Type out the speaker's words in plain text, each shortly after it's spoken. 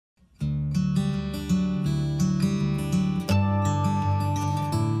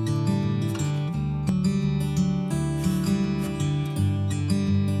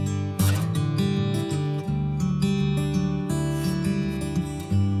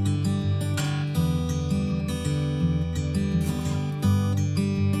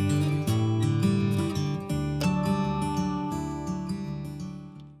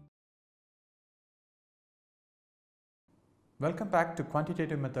Welcome back to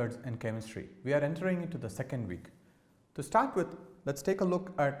Quantitative Methods in Chemistry. We are entering into the second week. To start with, let's take a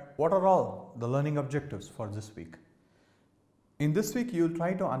look at what are all the learning objectives for this week. In this week, you will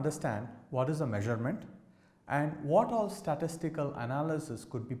try to understand what is a measurement and what all statistical analysis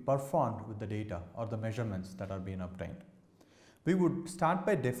could be performed with the data or the measurements that are being obtained. We would start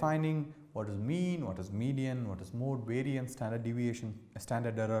by defining what is mean, what is median, what is mode, variance, standard deviation,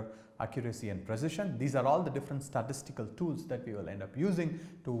 standard error, accuracy and precision. These are all the different statistical tools that we will end up using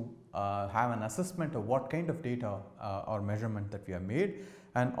to have an assessment of what kind of data or measurement that we have made.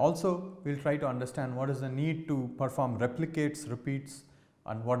 And also we will try to understand what is the need to perform replicates, repeats,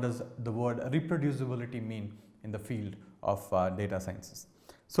 and what does the word reproducibility mean in the field of data sciences.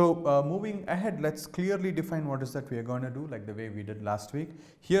 So moving ahead, let's clearly define what is that we are going to do, like the way we did last week.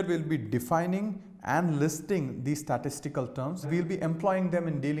 Here we will be defining and listing these statistical terms. We will be employing them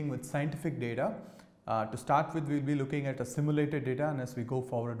in dealing with scientific data. To start with, we will be looking at a simulated data, and as we go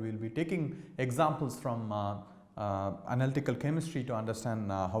forward, we will be taking examples from analytical chemistry to understand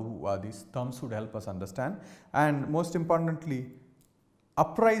how these terms would help us understand, and most importantly,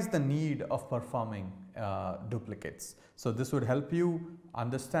 apprise the need of performing duplicates. So this would help you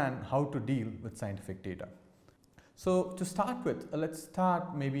understand how to deal with scientific data. So to start with, let's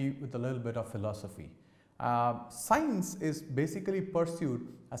start maybe with a little bit of philosophy. Science is basically pursued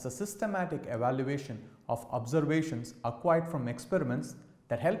as a systematic evaluation of observations acquired from experiments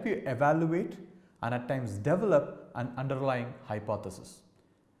that help you evaluate and at times develop an underlying hypothesis.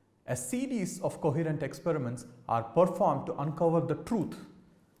 A series of coherent experiments are performed to uncover the truth.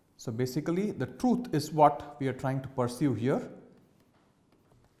 So basically the truth is what we are trying to pursue here,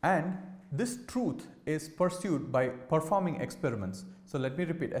 and this truth is pursued by performing experiments. So let me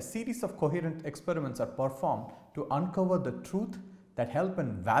repeat, a series of coherent experiments are performed to uncover the truth that help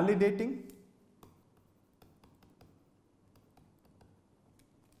in validating,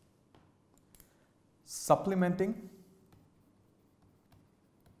 supplementing,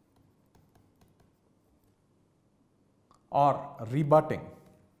 or rebutting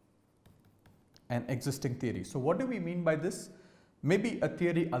an existing theory. So what do we mean by this? Maybe a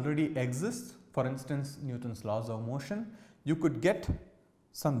theory already exists, for instance Newton's laws of motion. You could get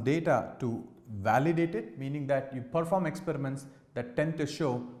some data to validate it, meaning that you perform experiments that tend to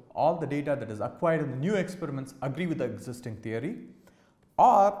show all the data that is acquired in the new experiments agree with the existing theory.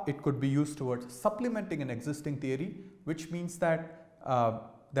 Or it could be used towards supplementing an existing theory, which means that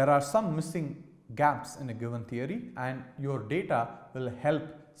there are some missing gaps in a given theory, and your data will help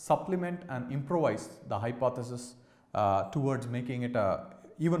supplement and improvise the hypothesis towards making it a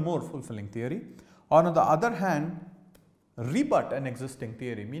even more fulfilling theory. Or on the other hand, rebut an existing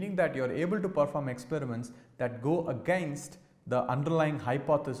theory, meaning that you are able to perform experiments that go against the underlying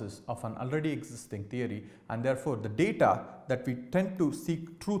hypothesis of an already existing theory, and therefore the data that we tend to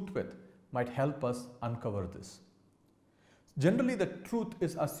seek truth with might help us uncover this. Generally, the truth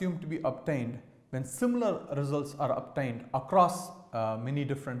is assumed to be obtained when similar results are obtained across many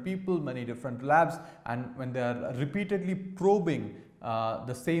different people, many different labs, and when they are repeatedly probing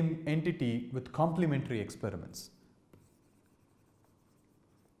the same entity with complementary experiments.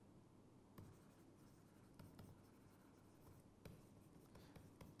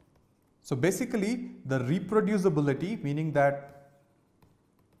 So basically the reproducibility, meaning that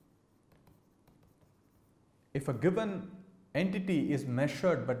if a given entity is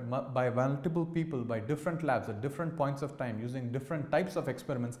measured but by multiple people, by different labs at different points of time using different types of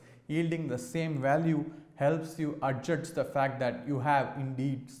experiments yielding the same value, helps you adjudge the fact that you have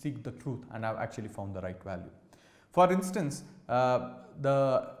indeed seek the truth and have actually found the right value. For instance,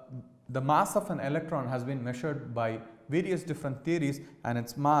 the mass of an electron has been measured by various different theories, and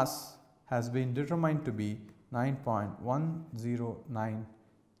its mass has been determined to be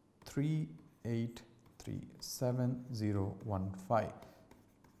 9.1093837015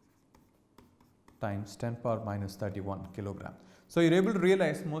 times 10 power minus 31 kilogram. So you are able to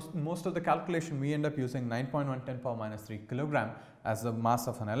realize most of the calculation we end up using 9.1 10 power minus 3 kilogram as the mass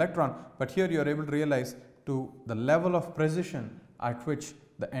of an electron, but here you are able to realize to the level of precision at which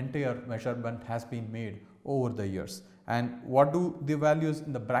the entire measurement has been made over the years. And what do the values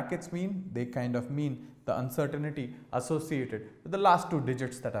in the brackets mean? They kind of mean the uncertainty associated with the last two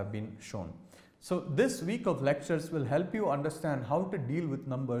digits that have been shown. So this week of lectures will help you understand how to deal with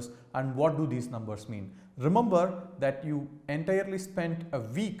numbers and what do these numbers mean. Remember that you entirely spent a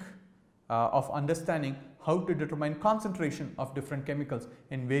week of understanding how to determine concentration of different chemicals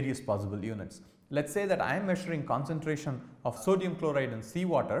in various possible units. Let's say that I am measuring concentration of sodium chloride in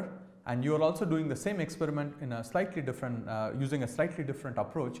seawater. and you are also doing the same experiment in a slightly different, using a slightly different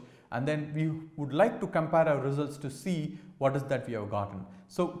approach, and then we would like to compare our results to see what is that we have gotten.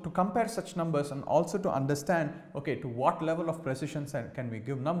 So to compare such numbers and also to understand, okay, to what level of precision can we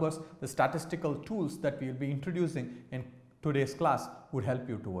give numbers, the statistical tools that we will be introducing in today's class would help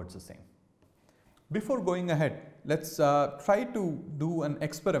you towards the same. Before going ahead, let's try to do an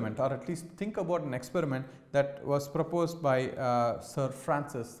experiment, or at least think about an experiment that was proposed by Sir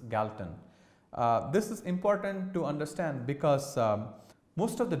Francis Galton. This is important to understand because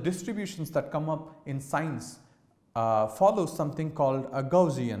most of the distributions that come up in science follow something called a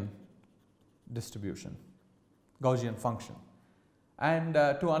Gaussian distribution, Gaussian function. And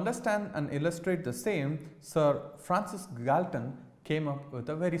to understand and illustrate the same, Sir Francis Galton came up with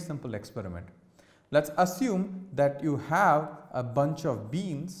a very simple experiment. Let's assume that you have a bunch of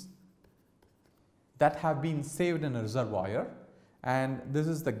beans that have been saved in a reservoir, and this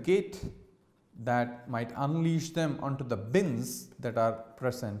is the gate that might unleash them onto the bins that are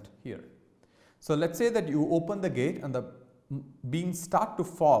present here. So let's say that you open the gate and the beans start to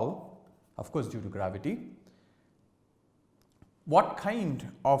fall, of course due to gravity. What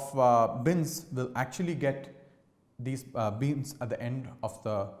kind of bins will actually get these beans at the end of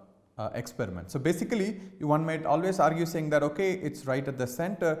the experiment? So basically one might always argue saying that, okay, it's right at the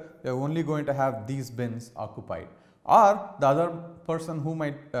center, we are only going to have these bins occupied. Or the other person who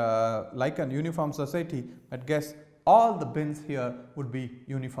might like a uniform society might guess all the bins here would be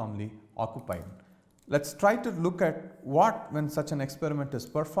uniformly occupied. Let's try to look at what, when such an experiment is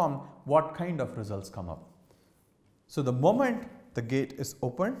performed, what kind of results come up. So the moment the gate is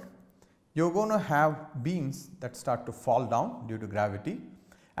opened, you're going to have beans that start to fall down due to gravity,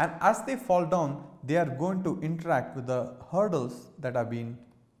 and as they fall down, they are going to interact with the hurdles that are being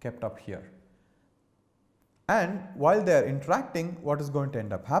kept up here. And while they are interacting, what is going to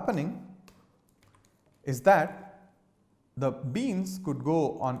end up happening is that the beans could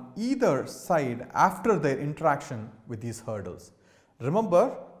go on either side after their interaction with these hurdles.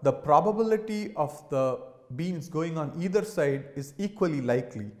 Remember, the probability of the beans going on either side is equally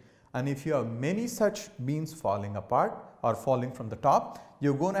likely, and if you have many such beans falling apart or falling from the top,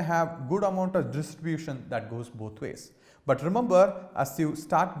 you're going to have good amount of distribution that goes both ways. But remember, as you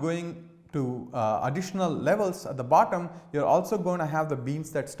start going to additional levels at the bottom, you're also going to have the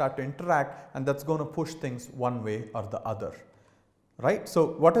beans that start to interact, and that's going to push things one way or the other, right? So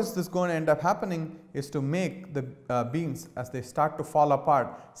what is this going to end up happening is to make the beans, as they start to fall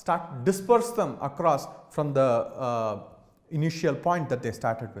apart, start disperse them across from the initial point that they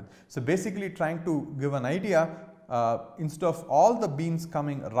started with. So basically trying to give an idea, instead of all the beans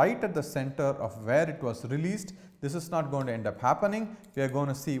coming right at the center of where it was released, this is not going to end up happening. We are going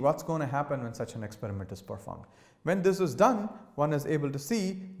to see what's going to happen when such an experiment is performed. When this is done, one is able to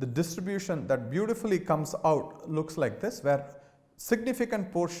see the distribution that beautifully comes out looks like this, where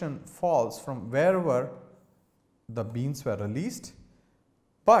significant portion falls from wherever the beans were released,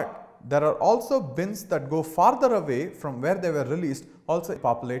 but there are also bins that go farther away from where they were released, also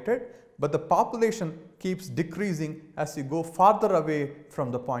populated, but the population keeps decreasing as you go farther away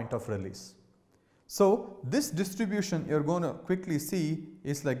from the point of release. So this distribution you are going to quickly see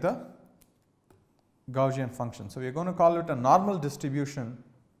is like the Gaussian function. So we are going to call it a normal distribution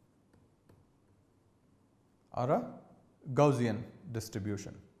or a Gaussian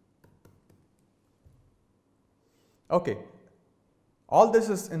distribution. Okay. All this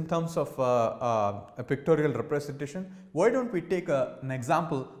is in terms of a pictorial representation. Why don't we take an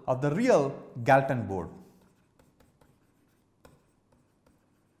example of the real Galton board?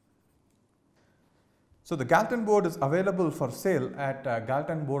 So the Galton board is available for sale at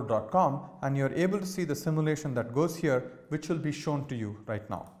galtonboard.com, and you are able to see the simulation that goes here, which will be shown to you right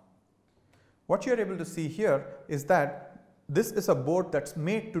now. What you are able to see here is that this is a board that's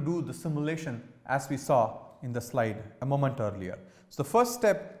made to do the simulation as we saw in the slide a moment earlier. So the first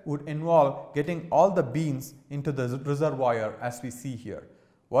step would involve getting all the beans into the reservoir as we see here.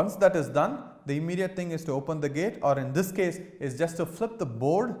 Once that is done, the immediate thing is to open the gate, or in this case is just to flip the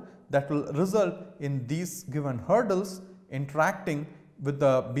board. That will result in these given hurdles interacting with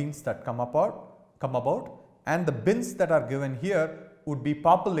the beans that come about, and the bins that are given here would be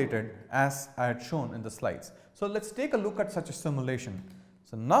populated as I had shown in the slides. So let's take a look at such a simulation.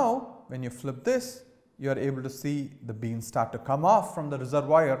 So now when you flip this, you are able to see the beans start to come off from the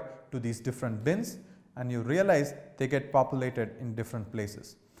reservoir to these different bins, and you realize they get populated in different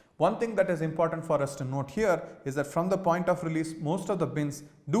places. One thing that is important for us to note here is that from the point of release, most of the bins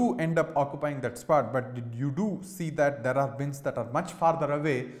do end up occupying that spot, but you do see that there are bins that are much farther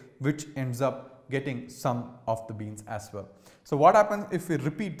away, which ends up getting sum of the means as well. So what happens if we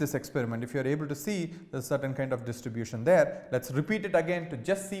repeat this experiment? If you are able to see there's a certain kind of distribution there, let's repeat it again to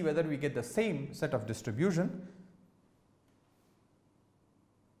just see whether we get the same set of distribution.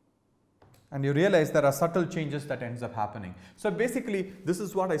 And you realize there are subtle changes that ends up happening. So basically, this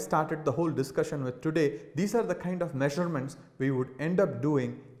is what I started the whole discussion with today. These are the kind of measurements we would end up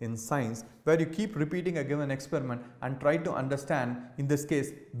doing in science, where you keep repeating a given experiment and try to understand, in this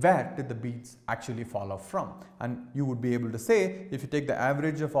case, where did the beads actually fall off from. And you would be able to say, if you take the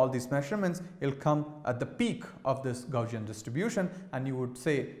average of all these measurements, it will come at the peak of this Gaussian distribution, and you would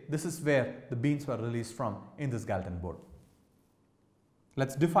say this is where the beans were released from in this Galton board.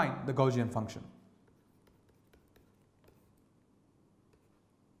 Let's define the Gaussian function.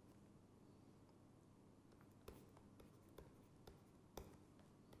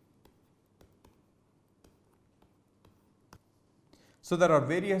 So there are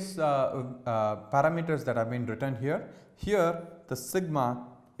various parameters that have been written here. Here the sigma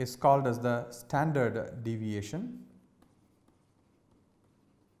is called as the standard deviation.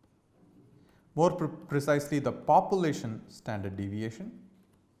 More precisely, the population standard deviation,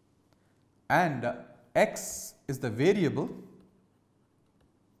 and x is the variable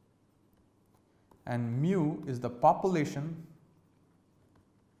and mu is the population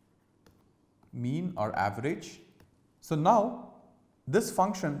mean or average. So now this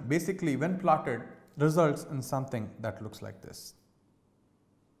function basically, when plotted, results in something that looks like this.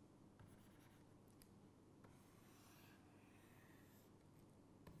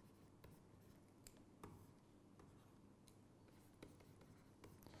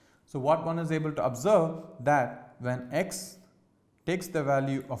 So what one is able to observe, that when x takes the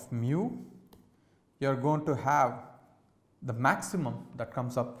value of mu, you are going to have the maximum that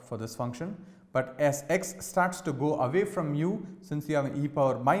comes up for this function. But as x starts to go away from mu, since you have an e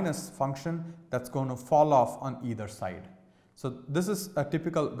power minus function, that's going to fall off on either side. So this is a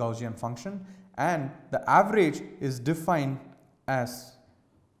typical Gaussian function, and the average is defined as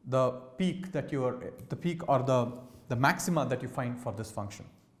the peak that you are, the peak or the maxima that you find for this function.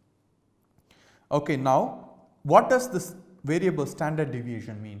 Okay, now what does this variable standard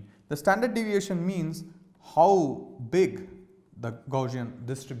deviation mean? The standard deviation means how big the Gaussian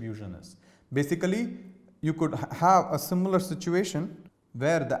distribution is. Basically, you could have a similar situation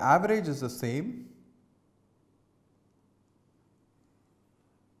where the average is the same,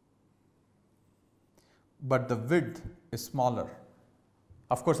 but the width is smaller.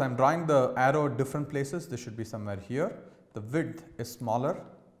 Of course, I am drawing the arrow at different places. This should be somewhere here. The width is smaller.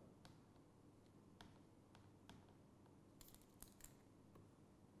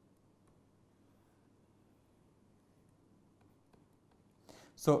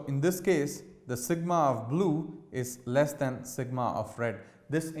 So in this case, the sigma of blue is less than sigma of red.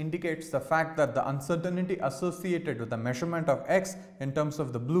 This indicates the fact that the uncertainty associated with the measurement of x in terms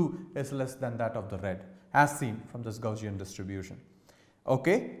of the blue is less than that of the red, as seen from this Gaussian distribution.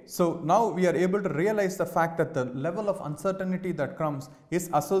 Okay, so now we are able to realize the fact that the level of uncertainty that comes is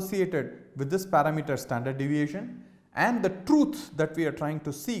associated with this parameter standard deviation, and the truth that we are trying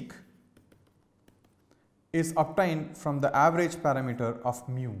to seek is obtained from the average parameter of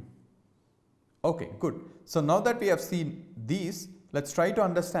mu. Okay, good. So now that we have seen these, let's try to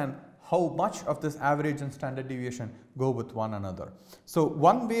understand how much of this average and standard deviation go with one another. So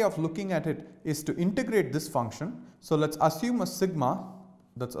one way of looking at it is to integrate this function. So let's assume a sigma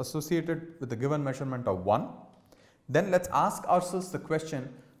that's associated with the given measurement of 1. Then let's ask ourselves the question,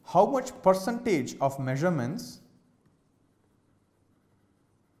 how much percentage of measurements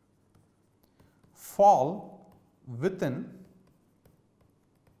fall within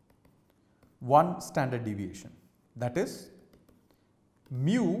one standard deviation, that is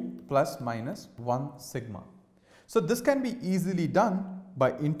mu plus minus 1 sigma. So this can be easily done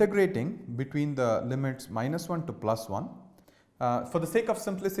by integrating between the limits -1 to +1. For the sake of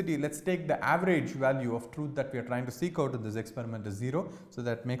simplicity, let's take the average value of truth that we are trying to seek out in this experiment as 0. So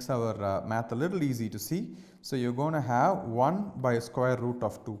that makes our math a little easy to see. So you're going to have 1 by square root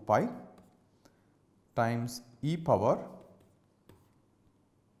of 2 pi times e power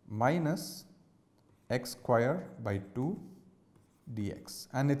minus x square by 2 dx,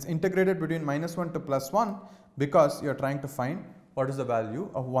 and it's integrated between -1 to +1 because you are trying to find what is the value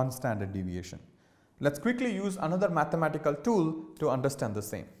of one standard deviation. Let's quickly use another mathematical tool to understand the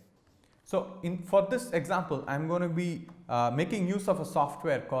same. So for this example, I am going to be making use of a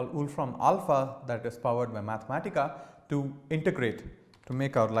software called Wolfram Alpha that is powered by Mathematica to integrate, to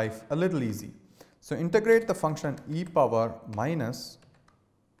make our life a little easy. So integrate the function e power minus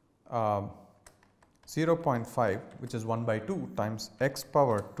 0.5, which is 1 by 2 times x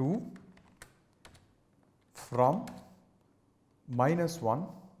power 2 from -1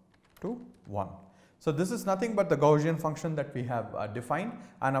 to 1. So, this is nothing but the Gaussian function that we have defined,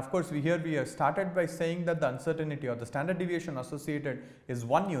 and of course, we have started by saying that the uncertainty or the standard deviation associated is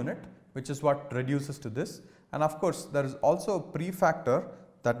 1 unit, which is what reduces to this, and of course, there is also a prefactor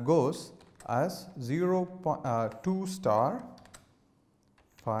that goes as 2 star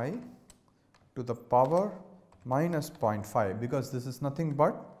pi to the power minus 0.5, because this is nothing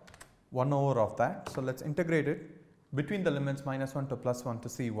but 1 over of that. So, let us integrate it between the limits -1 to +1 to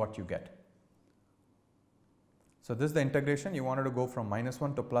see what you get. So, this is the integration. You wanted to go from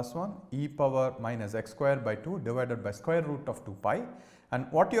 -1 to +1 e power minus x square by 2 divided by square root of 2 pi, and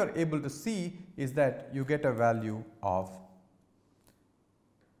what you are able to see is that you get a value of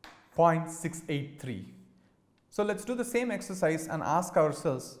 0.683. So, let us do the same exercise and ask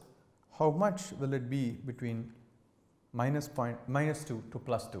ourselves how much will it be between -2 to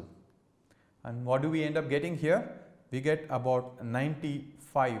 +2, and what do we end up getting here? We get about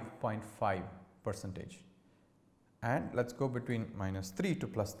 95.5%, and let us go between -3 to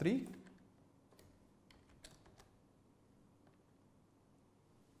 +3.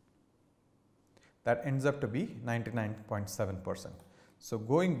 That ends up to be 99.7%. So,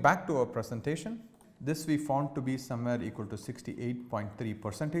 going back to our presentation, this we found to be somewhere equal to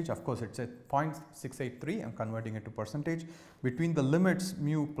 68.3%. Of course, it is at 0.683, I am converting it to percentage. Between the limits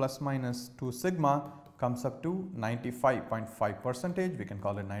mu plus minus 2 sigma comes up to 95.5%, we can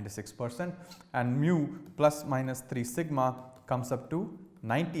call it 96%, and mu plus minus 3 sigma comes up to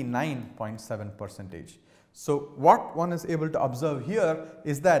 99.7%. So, what one is able to observe here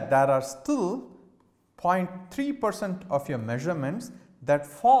is that there are still 0.3% of your measurements that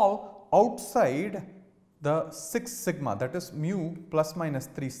fall outside the 6 sigma, that is mu plus minus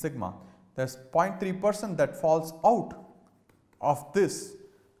 3 sigma. There is 0.3% that falls out of this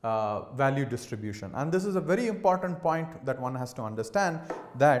value distribution, and this is a very important point that one has to understand,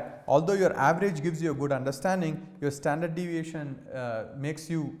 that although your average gives you a good understanding, your standard deviation makes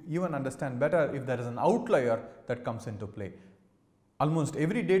you even understand better if there is an outlier that comes into play. Almost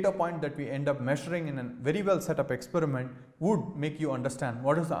every data point that we end up measuring in a very well set up experiment would make you understand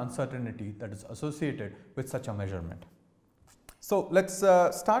what is the uncertainty that is associated with such a measurement. So, let us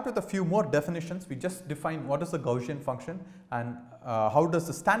start with a few more definitions. We just defined what is the Gaussian function and how does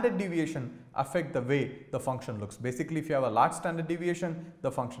the standard deviation affect the way the function looks. Basically, if you have a large standard deviation,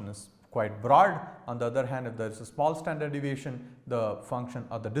 the function is quite broad. On the other hand, if there is a small standard deviation, the function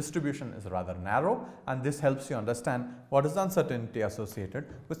or the distribution is rather narrow, and this helps you understand what is the uncertainty associated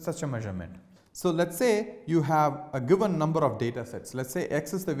with such a measurement. So, let us say you have a given number of data sets. Let us say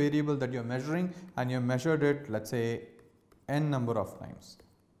x is the variable that you are measuring, and you have measured it, let us say n number of times,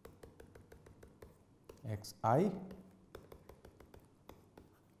 xi.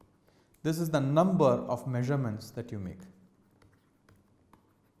 This is the number of measurements that you make.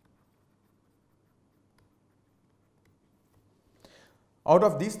 Out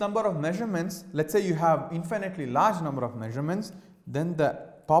of these number of measurements, let us say you have infinitely large number of measurements, then the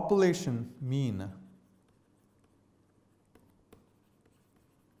population mean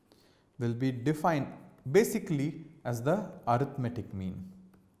will be defined basically as the arithmetic mean,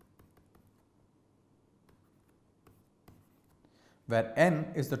 where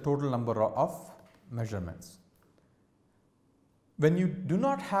n is the total number of measurements. When you do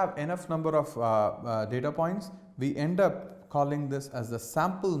not have enough number of data points, we end up calling this as the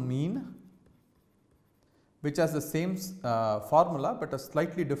sample mean, which has the same formula but a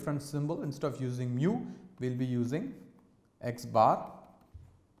slightly different symbol. Instead of using mu, we will be using x bar,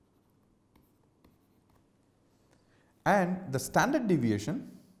 and the standard deviation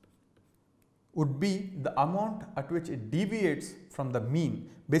would be the amount at which it deviates from the mean.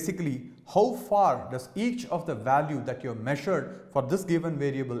 Basically, how far does each of the value that you have measured for this given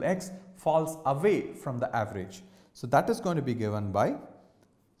variable x falls away from the average. So, that is going to be given by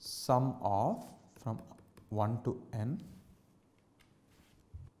sum of from 1 to n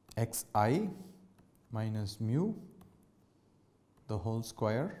xi minus mu the whole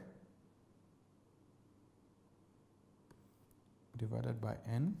square divided by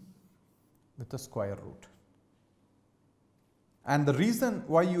n with the square root. And the reason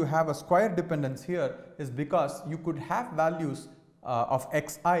why you have a square dependence here is because you could have values of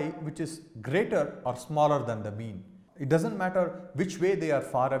xi which is greater or smaller than the mean. It does not matter which way they are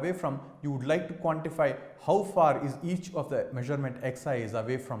far away from, you would like to quantify how far is each of the measurement xi is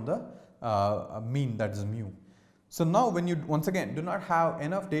away from the mean, that is mu. So, now when you once again do not have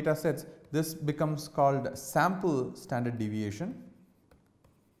enough data sets, this becomes called sample standard deviation.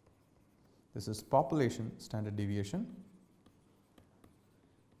 This is population standard deviation.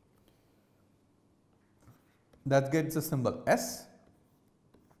 that gets the symbol S.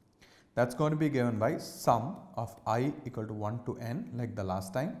 That's going to be given by sum of I equal to 1 to n like the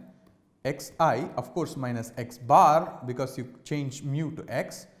last time. Xi of course minus x bar because you change mu to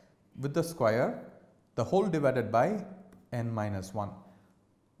x with the square, the whole divided by n minus 1.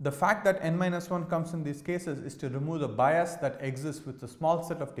 The fact that n minus 1 comes in these cases is to remove the bias that exists with a small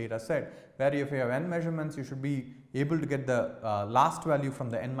set of data set, where if you have n measurements you should be able to get the last value from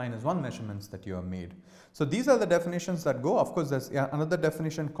the n minus 1 measurements that you have made. So these are the definitions that go. Of course there is another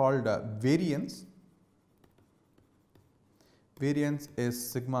definition called variance. Variance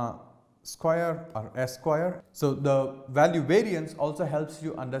is sigma square or S square. So the value variance also helps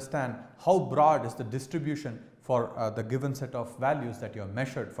you understand how broad is the distribution for the given set of values that you have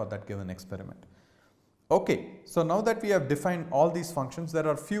measured for that given experiment. Okay, so now that we have defined all these functions, there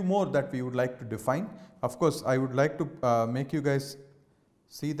are few more that we would like to define. Of course, I would like to make you guys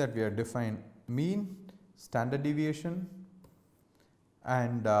see that we have defined mean, standard deviation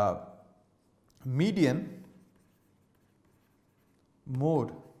and median,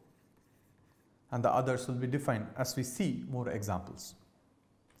 mode, and the others will be defined as we see more examples.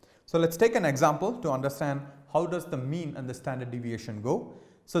 So let's take an example to understand how does the mean and the standard deviation go.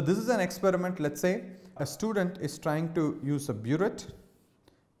 So this is an experiment. Let's say a student is trying to use a burette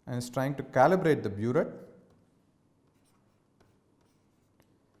and is trying to calibrate the burette.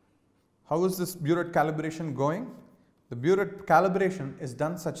 How is this burette calibration going? The burette calibration is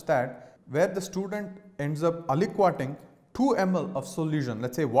done such that where the student ends up aliquoting 2 ml of solution,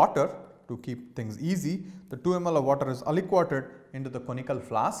 let's say water, to keep things easy, the 2 ml of water is aliquoted into the conical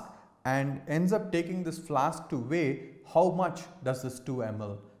flask and ends up taking this flask to weigh how much does this 2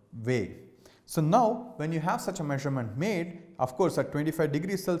 ml weigh. So now when you have such a measurement made, of course at 25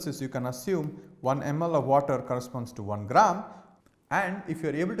 degrees Celsius you can assume 1 ml of water corresponds to 1 gram, and if you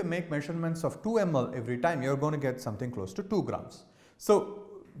are able to make measurements of 2 ml every time, you are going to get something close to 2 grams. So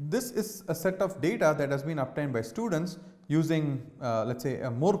this is a set of data that has been obtained by students using let's say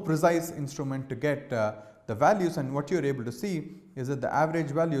a more precise instrument to get the values, and what you are able to see is that the average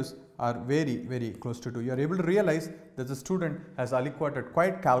values are very close to 2. You are able to realize that the student has aliquoted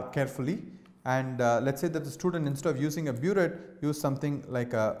quite carefully, and let's say that the student, instead of using a burette, use something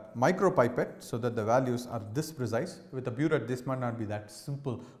like a micropipette so that the values are this precise. With a burette this might not be that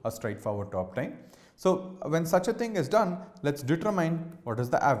simple or straightforward to obtain. So when such a thing is done, let's determine what is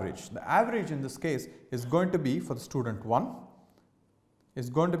the average. The average in this case is going to be, for the student 1, is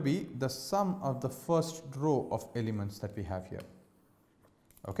going to be the sum of the first row of elements that we have here.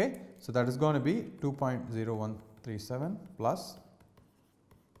 Okay, so that is going to be 2.0137 plus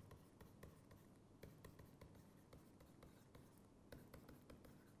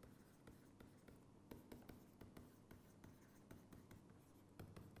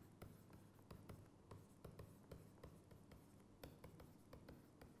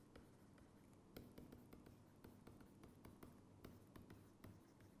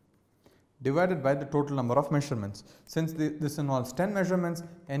divided by the total number of measurements. Since this involves 10 measurements,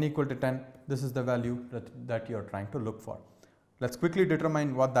 n equal to 10, this is the value that you are trying to look for. Let's quickly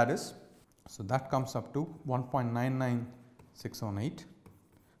determine what that is. So that comes up to 1.99618.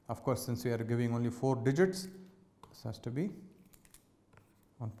 Of course, since we are giving only 4 digits, this has to be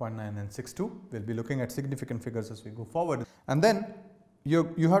 1.9962. We will be looking at significant figures as we go forward. And then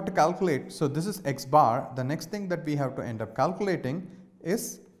you have to calculate, so this is x bar. The next thing that we have to end up calculating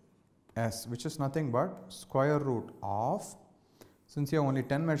is S, which is nothing but square root of, since you have only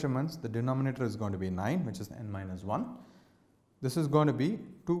 10 measurements, the denominator is going to be 9, which is n minus 1. This is going to be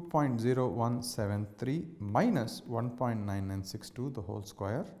 2.0173 minus 1.9962, the whole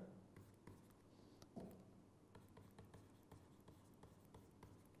square.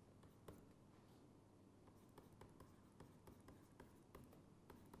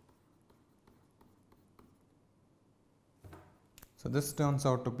 So this turns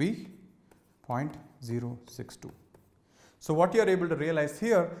out to be 0.062. So what you are able to realize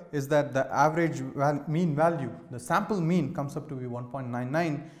here is that the average mean value, the sample mean, comes up to be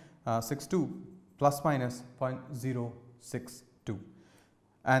 1.9962 plus minus 0.062.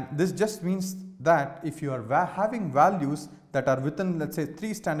 And this just means that if you are having values that are within, let's say,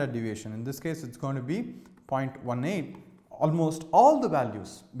 3 standard deviation, in this case it is going to be 0.18, almost all the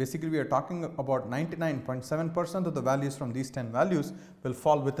values, basically we are talking about 99.7% of the values from these 10 values will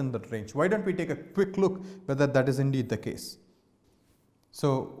fall within that range. Why don't we take a quick look whether that is indeed the case.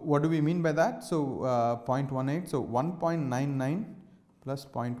 So what do we mean by that? So 0.18, so 1.99 plus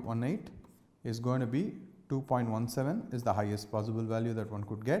 0.18 is going to be 2.17 is the highest possible value that one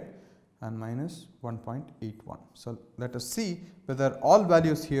could get, and minus 1.81. So let us see whether all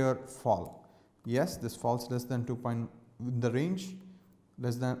values here fall. Yes, this falls less than 2 point in the range,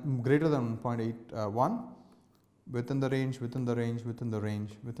 less than greater than 1.81, within the range, within the range, within the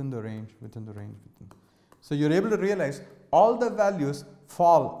range, within the range, within the range, within. So you're able to realize all the values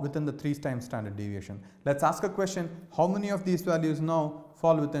fall within the 3 times standard deviation. Let's ask a question, how many of these values now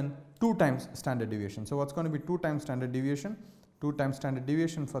fall within 2 times standard deviation? So what's going to be 2 times standard deviation? 2 times standard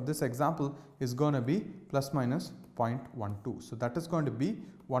deviation for this example is going to be plus minus 0.12. So that is going to be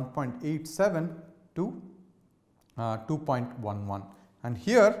 1.87 to 2.11. And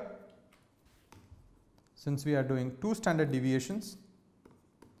here, since we are doing 2 standard deviations,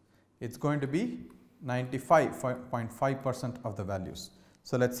 it's going to be 95.5% of the values.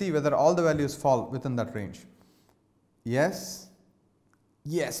 So let's see whether all the values fall within that range. Yes,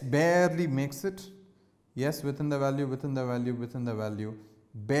 yes, barely makes it. Yes, within the value, within the value, within the value,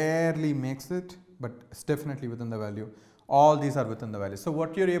 barely makes it, but it's definitely within the value. All these are within the value. So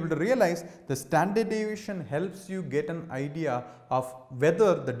what you're able to realize, the standard deviation helps you get an idea of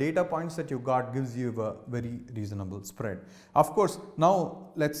whether the data points that you got gives you a very reasonable spread. Of course, now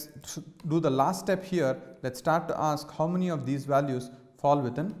let's do the last step here. Let's start to ask how many of these values fall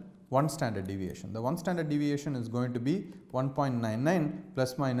within 1 standard deviation. The 1 standard deviation is going to be 1.99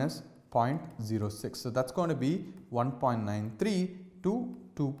 plus minus 0.06. So that's going to be 1.93 to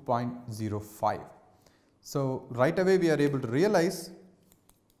 2.05. So right away we are able to realize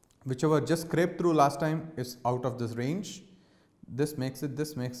whichever just scraped through last time is out of this range. This makes it,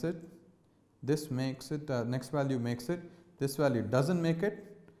 this makes it, this makes it, next value makes it, this value doesn't make it,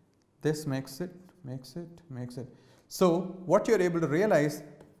 this makes it, makes it, makes it. So what you are able to realize,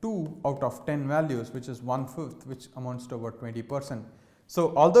 2 out of 10 values, which is 1/5, which amounts to about 20%.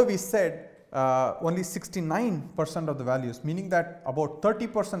 So although we said only 69% of the values, meaning that about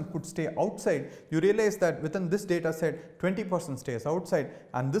 30% could stay outside, you realize that within this data set 20% stays outside,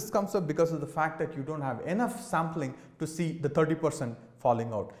 and this comes up because of the fact that you don't have enough sampling to see the 30%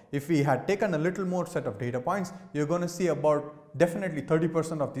 falling out. If we had taken a little more set of data points, you're going to see about definitely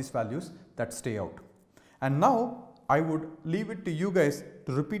 30% of these values that stay out. And now I would leave it to you guys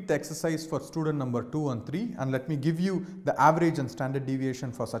to repeat the exercise for student number 2 and 3, and let me give you the average and standard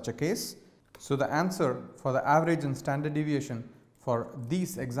deviation for such a case. So the answer for the average and standard deviation for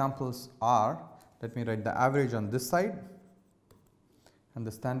these examples are, let me write the average on this side and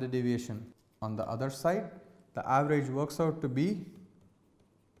the standard deviation on the other side. The average works out to be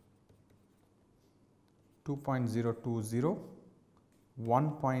 2.020,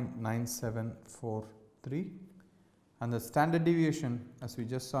 1.9743, and the standard deviation, as we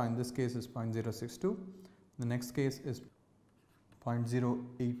just saw in this case, is 0.062. The next case is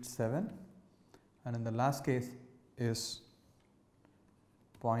 0.087, and in the last case is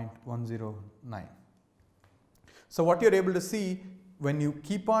 0.109. So what you're able to see, when you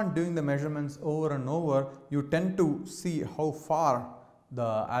keep on doing the measurements over and over, you tend to see how far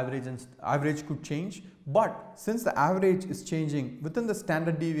the average could change. But since the average is changing within the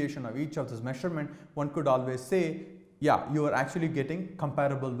standard deviation of each of this measurement, one could always say, yeah, you are actually getting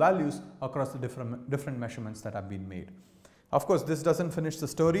comparable values across the different measurements that have been made. Of course, this doesn't finish the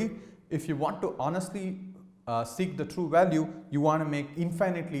story. If you want to honestly seek the true value, you want to make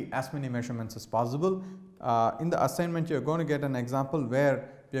infinitely as many measurements as possible. In the assignment, you're going to get an example where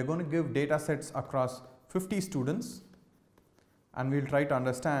we are going to give data sets across 50 students, and we'll try to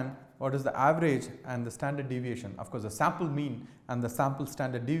understand what is the average and the standard deviation, of course the sample mean and the sample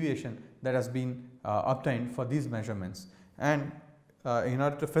standard deviation that has been obtained for these measurements. And in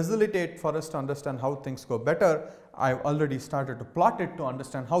order to facilitate for us to understand how things go better, I've already started to plot it to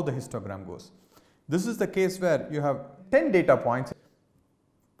understand how the histogram goes. This is the case where you have 10 data points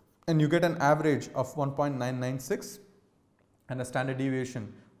and you get an average of 1.996 and a standard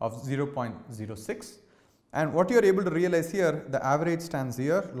deviation of 0.06. And what you are able to realize here, the average stands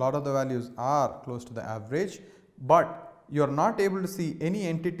here, a lot of the values are close to the average, but you are not able to see any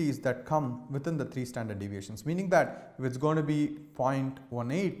entities that come within the 3 standard deviations, meaning that if it's going to be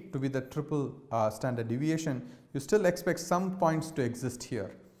 0.18 to be the triple standard deviation, you still expect some points to exist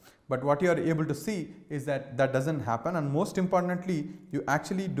here. But what you are able to see is that that doesn't happen, and most importantly, you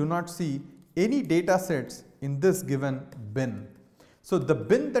actually do not see any data sets in this given bin. So the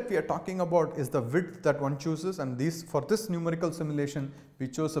bin that we are talking about is the width that one chooses, and for this numerical simulation we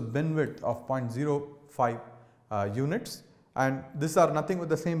chose a bin width of 0.05 units, and these are nothing but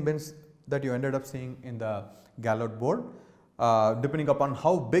the same bins that you ended up seeing in the Gallout board. Depending upon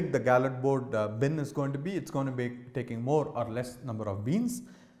how big the Gallout board bin is going to be, it's going to be taking more or less number of beans.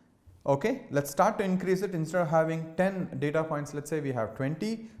 Okay, let's start to increase it. Instead of having 10 data points, let's say we have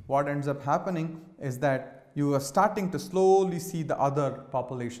 20. What ends up happening is that you are starting to slowly see the other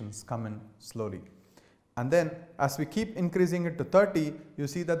populations come in slowly. And then as we keep increasing it to 30, you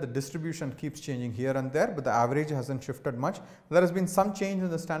see that the distribution keeps changing here and there, but the average hasn't shifted much. There has been some change in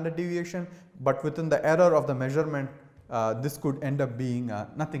the standard deviation, but within the error of the measurement, this could end up being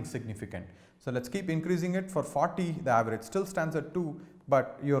nothing significant. So let's keep increasing it. For 40, the average still stands at 2,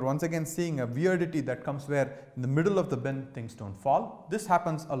 but you're once again seeing a weirdity that comes where in the middle of the bin things don't fall. This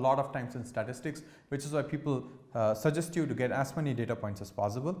happens a lot of times in statistics, which is why people suggest you to get as many data points as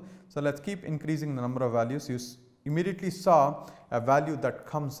possible. So let's keep increasing the number of values. You immediately saw a value that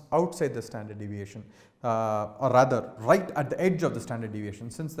comes outside the standard deviation, or rather right at the edge of the standard deviation.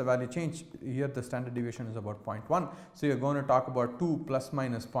 Since the value changed, here the standard deviation is about 0.1. So you're going to talk about 2 plus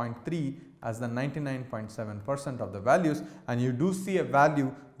minus 0.3 as the 99.7% of the values, and you do see a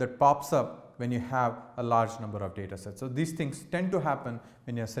value that pops up when you have a large number of data sets. So these things tend to happen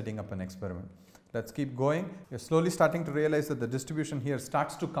when you're setting up an experiment. Let's keep going. You're slowly starting to realize that the distribution here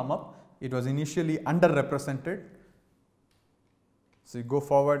starts to come up. It was initially underrepresented. So you go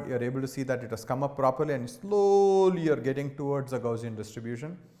forward, you're able to see that it has come up properly, and slowly you're getting towards a Gaussian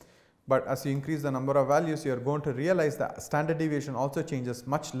distribution. But as you increase the number of values, you are going to realize that standard deviation also changes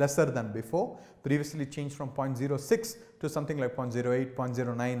much lesser than before. Previously changed from 0.06 to something like 0.08,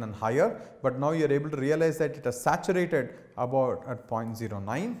 0.09 and higher, but now you are able to realize that it has saturated about at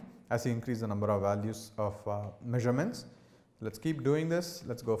 0.09 as you increase the number of values of measurements. Let's keep doing this.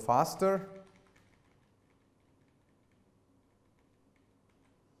 Let's go faster.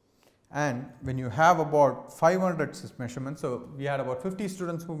 And when you have about 500 such measurements, so we had about 50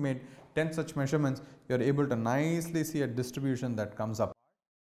 students who made 10 such measurements, you are able to nicely see a distribution that comes up,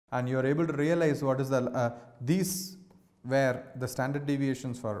 and you are able to realize what is the these were the standard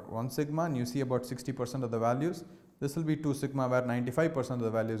deviations for 1 sigma, and you see about 60% of the values. This will be 2 sigma where 95% of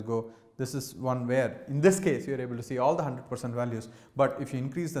the values go. This is one where in this case you are able to see all the 100% values, but if you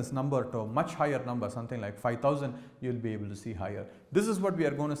increase this number to a much higher number, something like 5000, you will be able to see higher. This is what we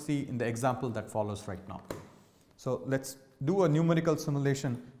are going to see in the example that follows right now. So let's do a numerical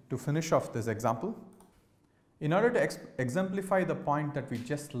simulation to finish off this example. In order to exemplify the point that we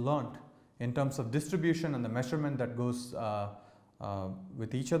just learned in terms of distribution and the measurement that goes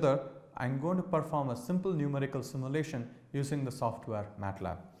with each other, I'm going to perform a simple numerical simulation using the software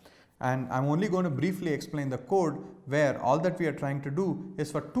MATLAB. And I'm only going to briefly explain the code where all that we are trying to do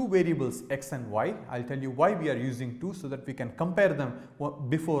is for 2 variables x and y. I'll tell you why we are using 2 so that we can compare them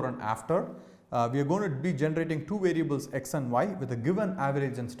before and after. We are going to be generating 2 variables x and y with a given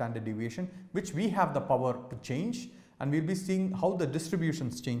average and standard deviation, which we have the power to change, and we'll be seeing how the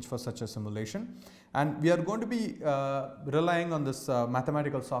distributions change for such a simulation. And we are going to be relying on this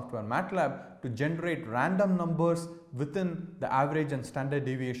mathematical software MATLAB to generate random numbers within the average and standard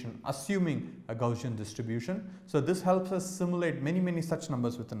deviation, assuming a Gaussian distribution. So this helps us simulate many such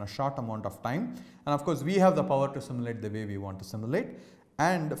numbers within a short amount of time, and of course we have the power to simulate the way we want to simulate,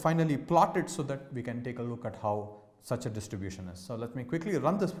 and finally plot it so that we can take a look at how such a distribution is. So let me quickly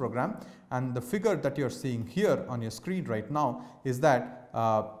run this program, and the figure that you are seeing here on your screen right now is that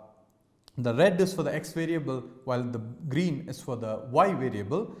the red is for the x variable while the green is for the y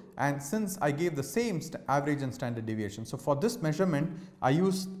variable, and since I gave the same average and standard deviation, so for this measurement I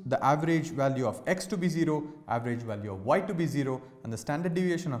used the average value of x to be 0, average value of y to be 0, and the standard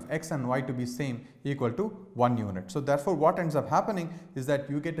deviation of x and y to be same, equal to 1 unit. So therefore what ends up happening is that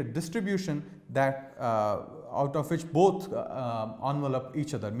you get a distribution that out of which both envelope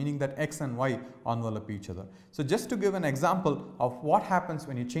each other, meaning that x and y envelope each other. So just to give an example of what happens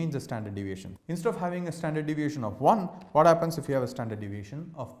when you change the standard deviation. Instead of having a standard deviation of 1, what happens if you have a standard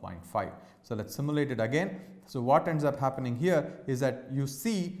deviation of 0.5? So let's simulate it again. So what ends up happening here is that you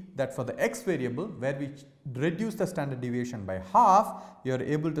see that for the x variable, where we reduce the standard deviation by half, you are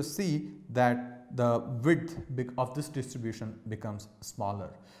able to see that the width of this distribution becomes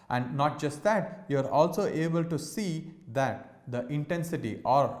smaller. And not just that, you are also able to see that the intensity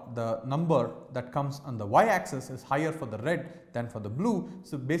or the number that comes on the y-axis is higher for the red than for the blue.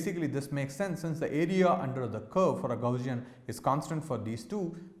 So basically this makes sense, since the area under the curve for a Gaussian is constant for these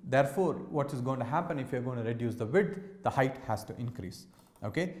two. Therefore what is going to happen if you are going to reduce the width, the height has to increase.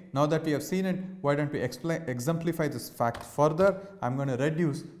 Okay, now that we have seen it, why don't we exemplify this fact further? I'm going to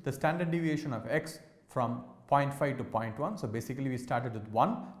reduce the standard deviation of x from 0.5 to 0.1. So basically we started with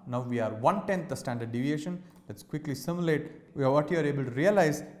 1, now we are 1/10 the standard deviation. Let's quickly simulate. What you are able to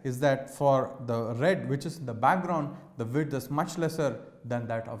realize is that for the red, which is in the background, the width is much lesser than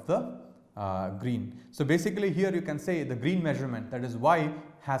that of the green. So basically here you can say the green measurement, that is y,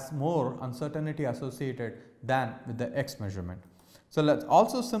 has more uncertainty associated than with the x measurement. So let's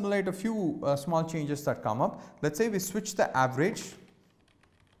also simulate a few small changes that come up. Let's say we switch the average.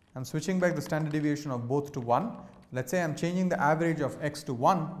 I'm switching back the standard deviation of both to 1. Let's say I'm changing the average of x to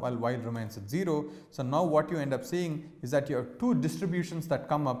 1 while y remains at 0. So now what you end up seeing is that you have two distributions that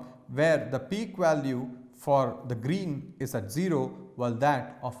come up where the peak value for the green is at 0 while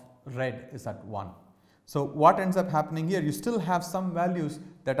that of red is at 1. So what ends up happening here, you still have some values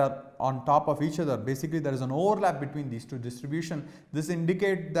that are on top of each other. Basically there is an overlap between these two distributions. This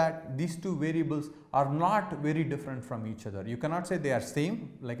indicates that these two variables are not very different from each other. You cannot say they are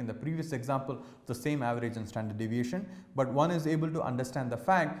same, like in the previous example, the same average and standard deviation, but one is able to understand the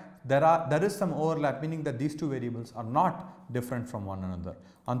fact there is some overlap, meaning that these two variables are not different from one another.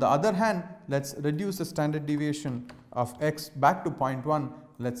 On the other hand, let's reduce the standard deviation of x back to 0.1.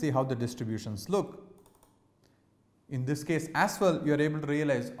 Let's see how the distributions look. In this case as well, you are able to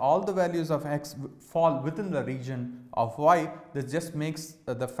realize all the values of x fall within the region of y. This just makes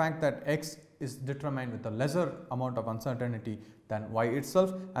the fact that x is determined with a lesser amount of uncertainty than y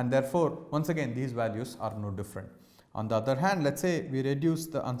itself, and therefore once again these values are no different. On the other hand, let's say we reduce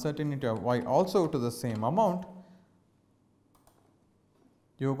the uncertainty of y also to the same amount.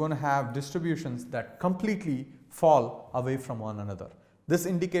 You are going to have distributions that completely fall away from one another. This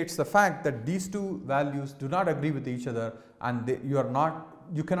indicates the fact that these two values do not agree with each other, and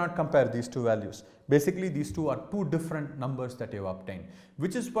you cannot compare these two values. Basically these two are two different numbers that you have obtained,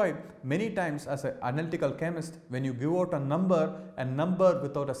 which is why many times as an analytical chemist, when you give out a number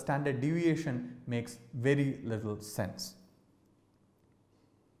without a standard deviation makes very little sense.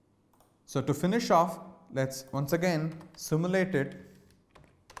 So to finish off, let's once again simulate it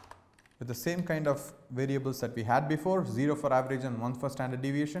with the same kind of variables that we had before, 0 for average and 1 for standard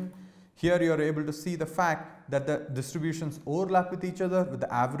deviation. Here you are able to see the fact that the distributions overlap with each other, with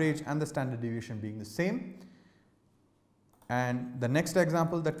the average and the standard deviation being the same. And the next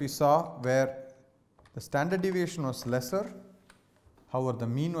example that we saw, where the standard deviation was lesser, however the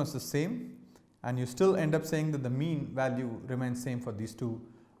mean was the same, and you still end up saying that the mean value remains same for these two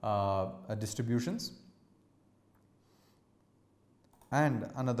distributions.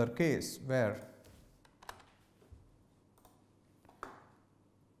 And another case where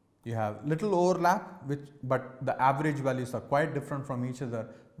you have little overlap, but the average values are quite different from each other,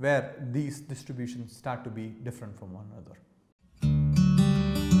 where these distributions start to be different from one another.